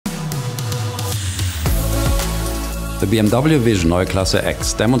The BMW Vision Neue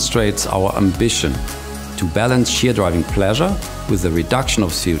Klasse demonstrates our ambition to balance sheer driving pleasure with the reduction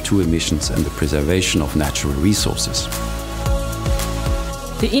of CO2 emissions and the preservation of natural resources.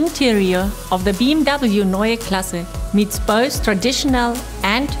 The interior of the BMW Neue Klasse meets both traditional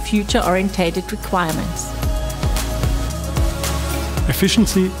and future-oriented requirements.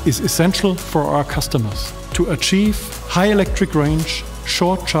 Efficiency is essential for our customers to achieve high electric range,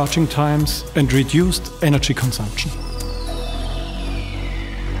 short charging times and reduced energy consumption.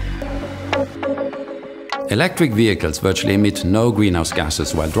 Electric vehicles virtually emit no greenhouse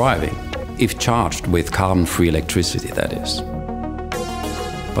gases while driving, if charged with carbon-free electricity, that is.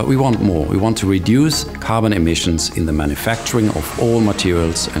 But we want more. We want to reduce carbon emissions in the manufacturing of all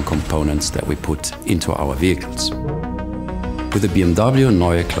materials and components that we put into our vehicles. With the BMW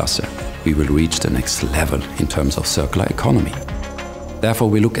Neue Klasse, we will reach the next level in terms of circular economy. Therefore,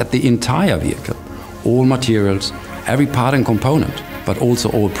 we look at the entire vehicle, all materials, every part and component, but also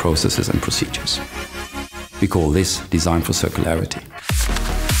all processes and procedures. We call this design for circularity.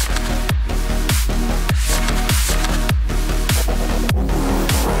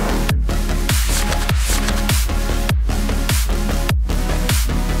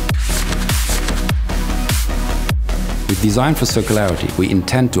 With design for circularity, we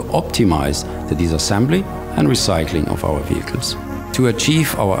intend to optimize the disassembly and recycling of our vehicles. To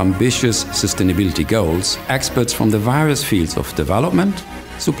achieve our ambitious sustainability goals, experts from the various fields of development,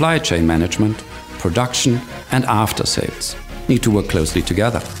 supply chain management, production and after-sales need to work closely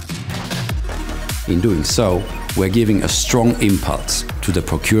together. In doing so, we're giving a strong impulse to the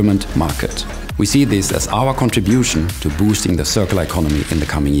procurement market. We see this as our contribution to boosting the circular economy in the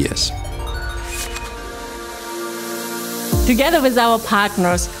coming years. Together with our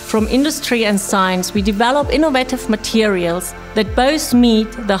partners from industry and science, we develop innovative materials that both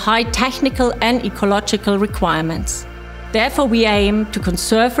meet the high technical and ecological requirements. Therefore, we aim to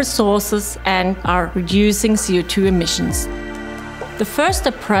conserve resources and are reducing CO2 emissions. The first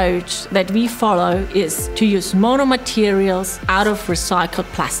approach that we follow is to use monomaterials out of recycled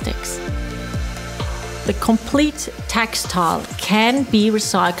plastics. The complete textile can be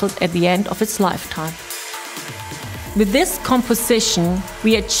recycled at the end of its lifetime. With this composition,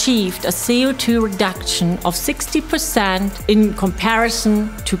 we achieved a CO2 reduction of 60% in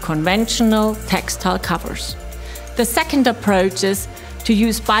comparison to conventional textile covers. The second approach is to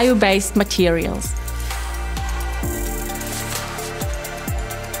use bio-based materials.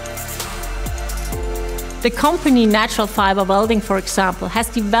 The company Natural Fiber Welding, for example, has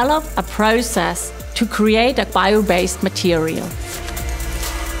developed a process to create a bio-based material.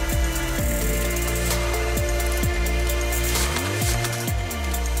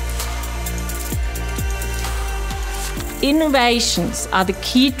 Innovations are the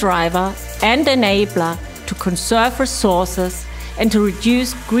key driver and enabler to conserve resources and to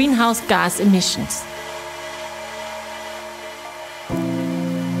reduce greenhouse gas emissions.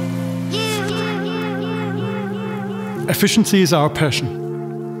 Efficiency is our passion.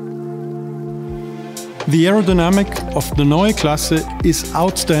 The aerodynamic of the Neue Klasse is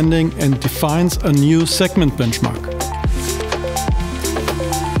outstanding and defines a new segment benchmark.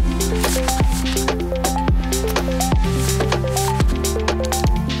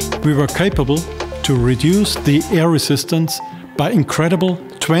 We were capable to reduce the air resistance by incredible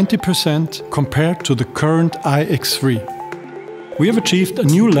 20% compared to the current iX3. We have achieved a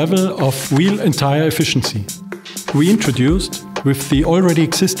new level of wheel and tire efficiency. We introduced, with the already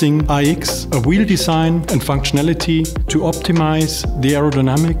existing iX, a wheel design and functionality to optimize the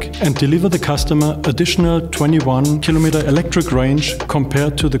aerodynamic and deliver the customer additional 21 km electric range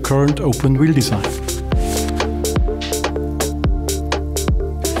compared to the current open wheel design.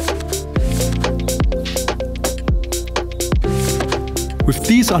 With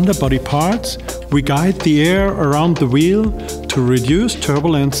these underbody parts, we guide the air around the wheel to reduce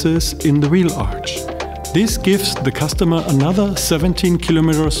turbulences in the wheel arch. This gives the customer another 17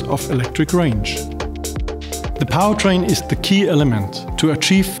 kilometers of electric range. The powertrain is the key element to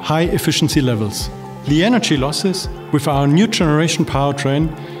achieve high efficiency levels. The energy losses with our new generation powertrain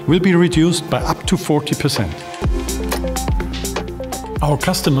will be reduced by up to 40%. Our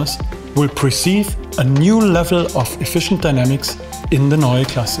customers will perceive a new level of efficient dynamics in the Neue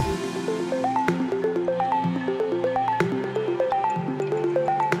Klasse.